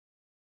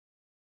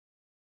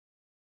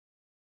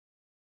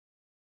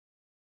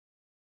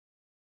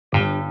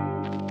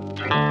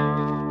Hi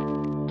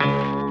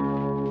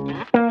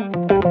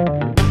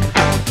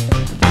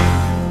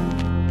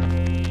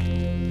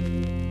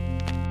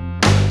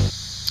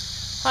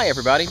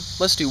everybody,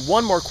 let's do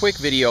one more quick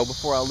video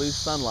before I lose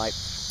sunlight.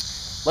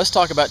 Let's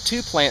talk about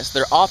two plants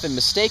that are often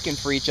mistaken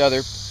for each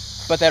other,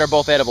 but that are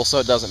both edible, so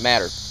it doesn't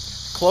matter.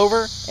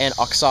 Clover and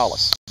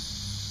Oxalis.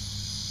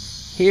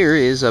 Here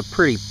is a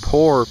pretty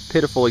poor,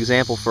 pitiful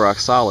example for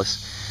Oxalis.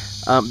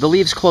 The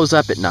leaves close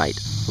up at night.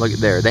 Look at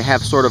there, they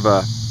have sort of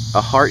a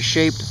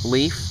heart-shaped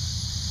leaf.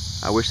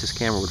 I wish this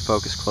camera would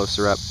focus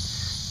closer up.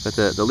 But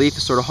the leaf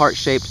is sort of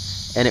heart-shaped,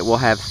 and it will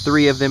have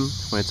 3 of them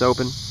when it's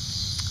open.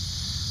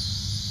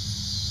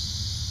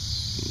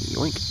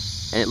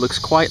 And it looks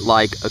quite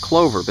like a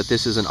clover, but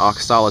this is an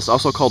oxalis,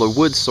 also called a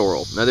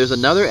wood-sorrel. Now there's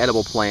another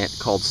edible plant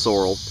called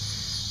sorrel,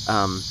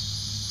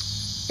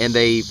 and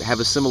they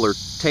have a similar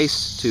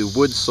taste to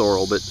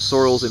wood-sorrel, but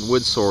sorrels and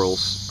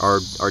wood-sorrels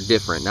are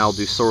different. Now I'll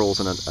do sorrels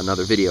in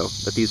another video,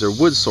 but these are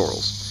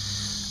wood-sorrels.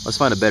 Let's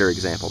find a better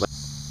example.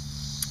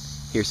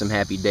 Here's some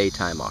happy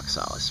daytime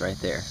oxalis right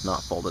there,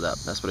 not folded up.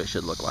 That's what it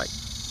should look like.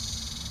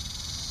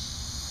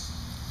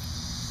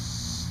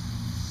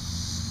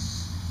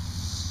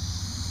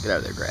 Get out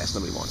of there, grass.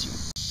 Nobody wants you.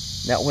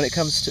 Now, when it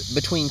comes to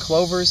between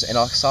clovers and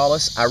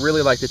oxalis, I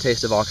really like the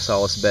taste of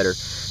oxalis better.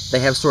 They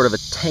have sort of a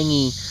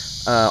tangy,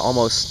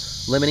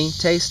 almost lemony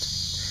taste.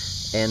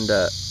 And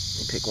let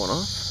me pick one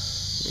off.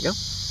 Here we go.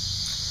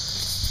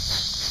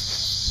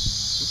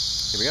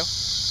 Here we go.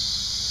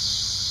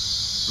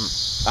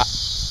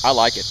 I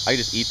like it. I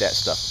just eat that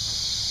stuff.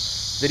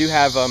 They do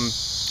have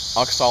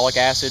oxalic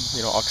acid,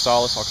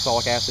 oxalis,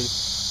 oxalic acid,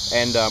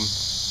 and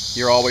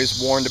you're always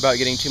warned about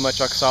getting too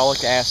much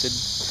oxalic acid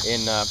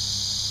in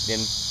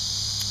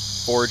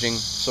foraging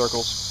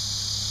circles.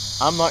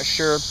 I'm not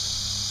sure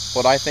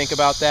what I think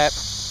about that,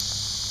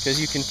 because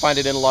you can find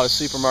it in a lot of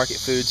supermarket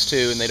foods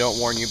too, and they don't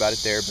warn you about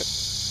it there. But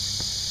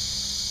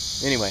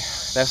anyway,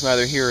 that's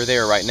neither here or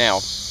there right now.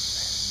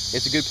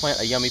 It's a good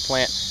plant, a yummy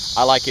plant.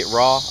 I like it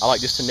raw. I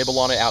like just to nibble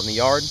on it out in the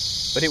yard,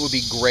 but it would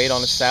be great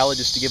on a salad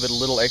just to give it a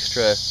little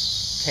extra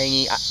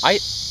tangy. I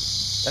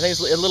think it's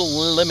a little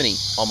lemony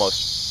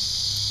almost.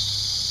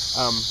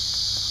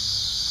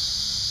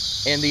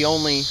 And the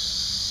only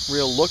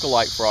real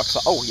look-alike for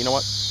oxalis, oh, you know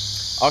what?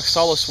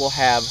 Oxalis will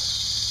have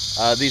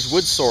these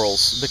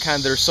wood-sorrels, the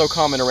kind that are so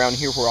common around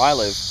here where I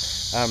live.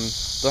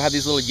 They'll have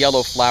these little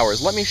yellow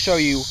flowers. Let me show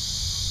you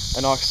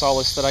an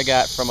oxalis that I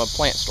got from a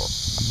plant store.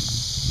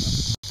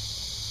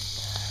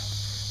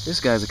 This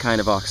guy's a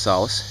kind of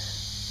oxalis.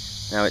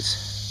 Now it's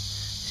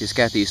just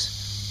got these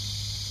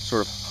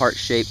sort of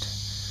heart-shaped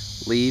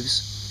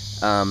leaves.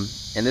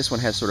 And this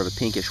one has sort of a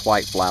pinkish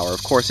white flower.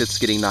 Of course, it's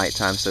getting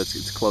nighttime, so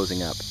it's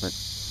closing up. But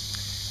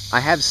I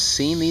have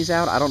seen these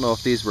out. I don't know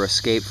if these were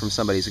escaped from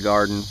somebody's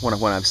garden when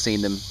I've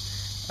seen them,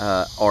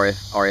 or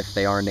if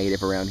they are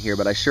native around here.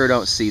 But I sure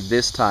don't see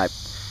this type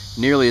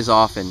nearly as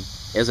often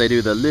as I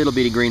do the little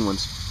bitty green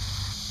ones.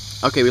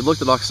 Okay, we've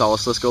looked at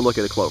oxalis. Let's go look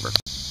at a clover.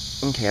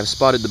 Okay, I've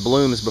spotted the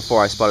blooms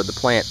before I spotted the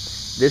plant.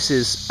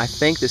 I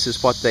think this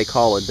is what they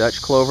call a Dutch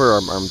clover,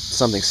 or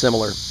something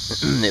similar.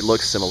 It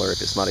looks similar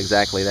if it's not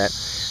exactly that.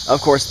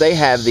 Of course, they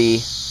have the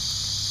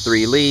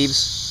 3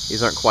 leaves.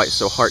 These aren't quite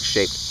so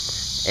heart-shaped,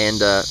 and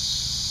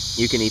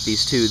you can eat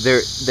these too.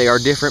 They are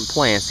different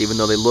plants, even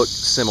though they look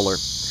similar.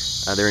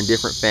 They're in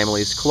different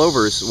families.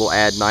 Clovers will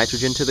add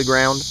nitrogen to the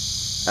ground.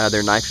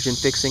 They're nitrogen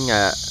fixing.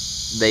 I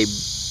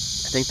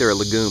think they're a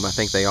legume. I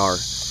think they are.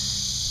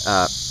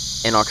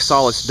 And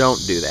oxalis don't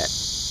do that.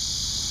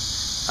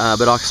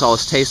 But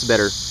oxalis tastes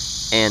better.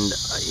 And,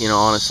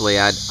 honestly,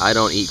 I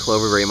don't eat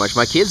clover very much.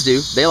 My kids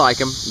do. They like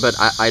them, but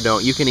I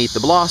don't. You can eat the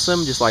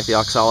blossom, just like the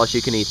oxalis.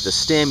 You can eat the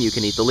stem. You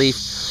can eat the leaf.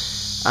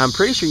 I'm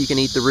pretty sure you can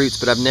eat the roots,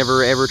 but I've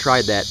never, ever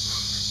tried that.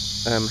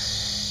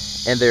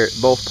 And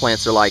both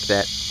plants are like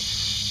that.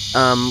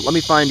 Let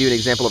me find you an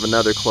example of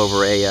another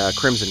clover, a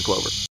crimson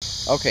clover.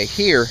 Okay,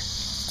 here,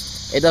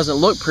 it doesn't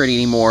look pretty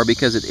anymore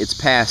because it's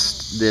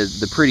past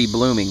the pretty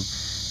blooming.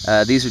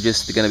 These are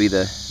just going to be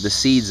the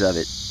seeds of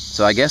it.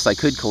 So I guess I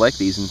could collect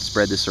these and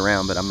spread this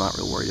around, but I'm not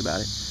real worried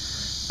about it.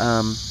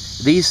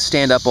 These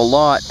stand up a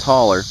lot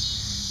taller,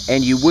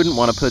 and you wouldn't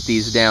want to put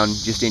these down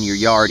just in your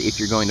yard if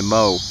you're going to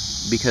mow,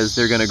 because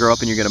they're going to grow up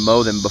and you're going to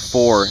mow them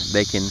before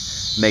they can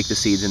make the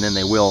seeds, and then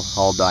they will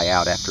all die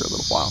out after a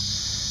little while.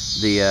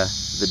 The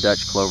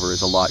Dutch clover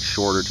is a lot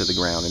shorter to the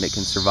ground, and it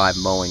can survive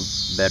mowing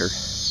better.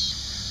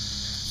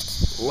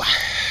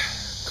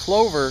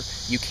 Clover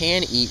you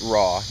can eat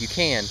raw, you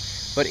can,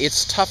 but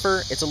it's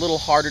tougher, it's a little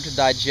harder to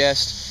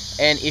digest,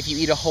 and if you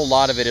eat a whole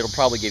lot of it, it'll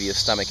probably give you a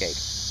stomach ache.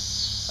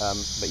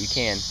 But you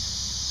can.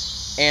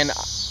 And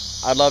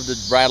I'd love to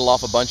rattle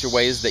off a bunch of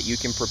ways that you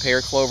can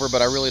prepare clover,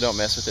 but I really don't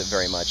mess with it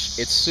very much.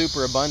 It's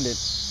super abundant,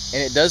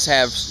 and it does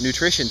have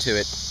nutrition to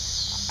it.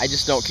 I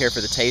just don't care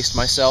for the taste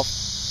myself.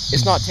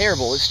 It's not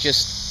terrible, it's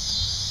just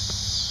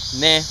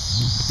meh.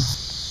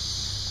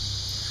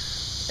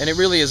 And it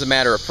really is a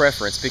matter of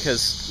preference,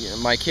 because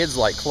my kids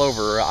like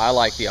clover, I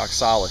like the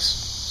oxalis.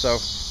 So,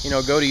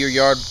 go to your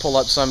yard, pull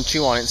up some,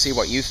 chew on it, and see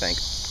what you think.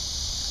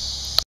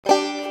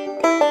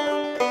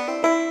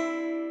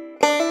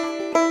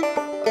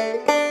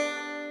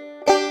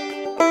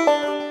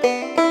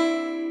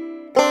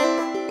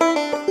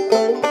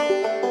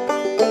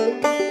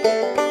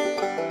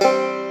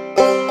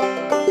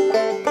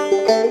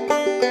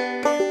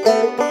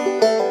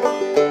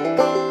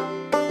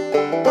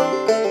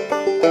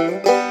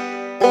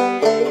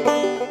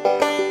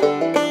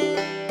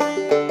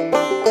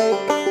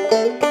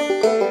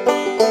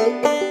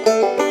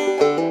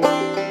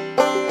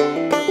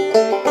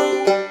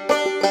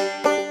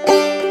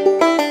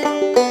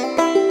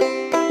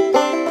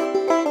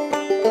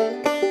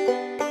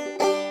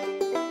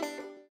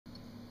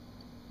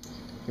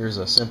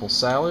 simple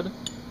salad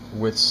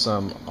with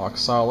some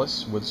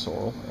Oxalis,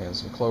 Wood-Sorrel, and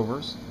some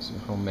clovers, some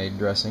homemade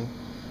dressing.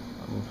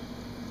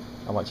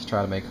 I like to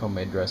try to make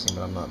homemade dressing,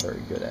 but I'm not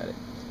very good at it.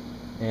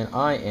 And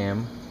I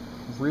am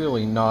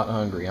really not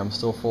hungry. I'm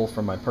still full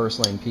from my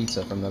purslane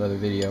pizza from that other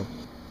video.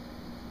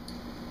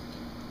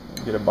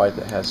 Get a bite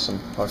that has some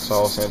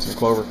Oxalis and some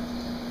clover.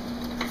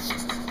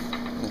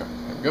 Okay,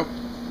 there we go.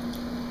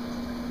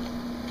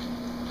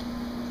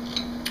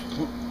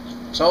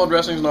 Salad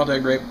dressing's not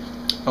that great.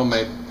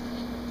 Homemade.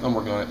 I'm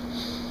working on it.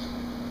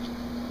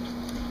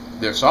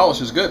 The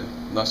Oxalis is good.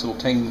 Nice little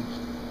tang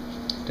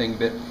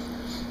bit.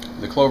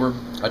 The clover,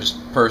 I just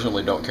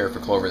personally don't care for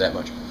clover that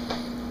much.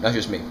 That's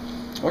just me.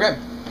 Okay,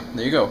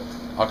 there you go.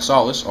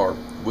 Oxalis, or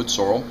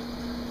Wood-Sorrel,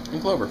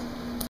 and clover.